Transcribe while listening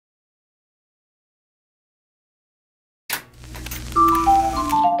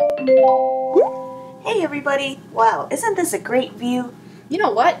Hey everybody! Wow, isn't this a great view? You know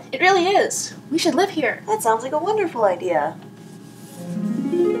what? It really is. We should live here. That sounds like a wonderful idea.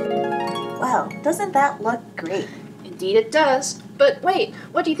 Wow, doesn't that look great? Indeed it does. But wait,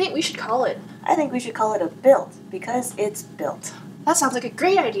 what do you think we should call it? I think we should call it a built, because it's built. That sounds like a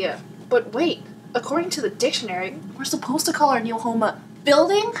great idea. But wait, according to the dictionary, we're supposed to call our new home a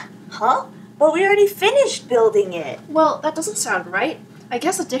building? Huh? But we already finished building it. Well, that doesn't sound right. I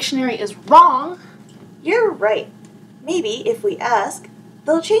guess the dictionary is wrong. You're right. Maybe if we ask,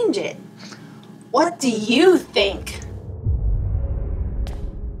 they'll change it. What do you think?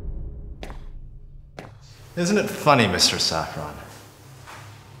 Isn't it funny, Mr. Saffron?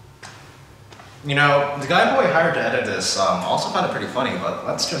 You know, the guy who I hired to edit this also found it pretty funny, but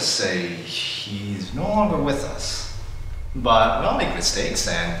let's just say he's no longer with us. But we all make mistakes,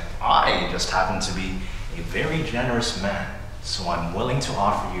 and I just happen to be a very generous man, so I'm willing to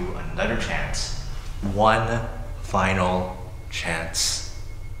offer you another chance. One final chance.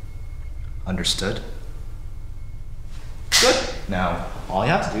 Understood? Good. Now, all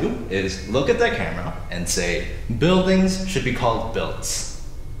you have to do is look at that camera and say, buildings should be called builts.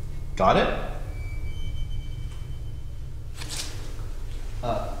 Got it?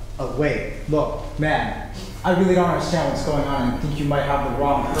 Wait, look, man, I really don't understand what's going on and think you might have the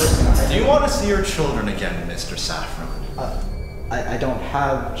wrong person. Do you want to see your children again, Mr. Saffron? I don't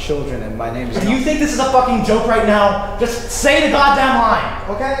have children and my name is Do you think this is a fucking joke right now? Just say the goddamn line!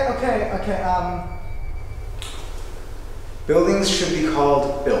 Okay. Buildings should be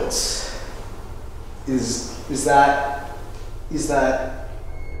called builts. Is that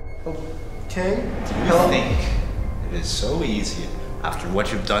okay? Do you think it is so easy after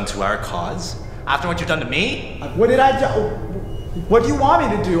what you've done to our cause? After what you've done to me? What did I do? What do you want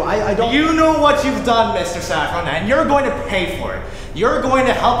me to do? I don't... You know what you've done, Mr. Saffron, and you're going to pay for it. You're going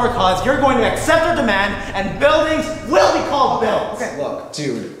to help our cause, you're going to accept our demand, and buildings will be called builds. Okay, look,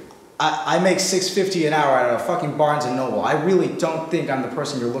 dude. I make $6.50 an hour at a fucking Barnes & Noble. I really don't think I'm the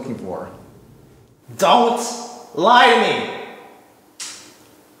person you're looking for. Don't lie to me!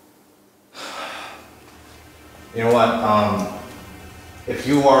 You know what, if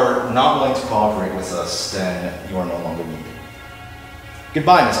you are not willing to cooperate with us, then you are no longer needed.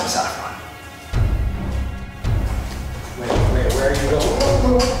 Goodbye, Mr. Saffron. Wait, where are you going?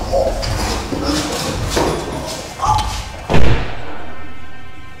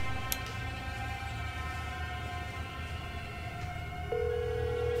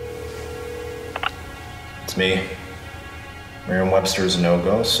 It's me. Merriam-Webster's a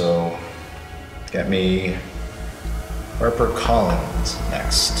no-go, so get me Harper Collins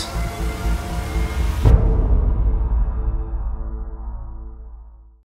next.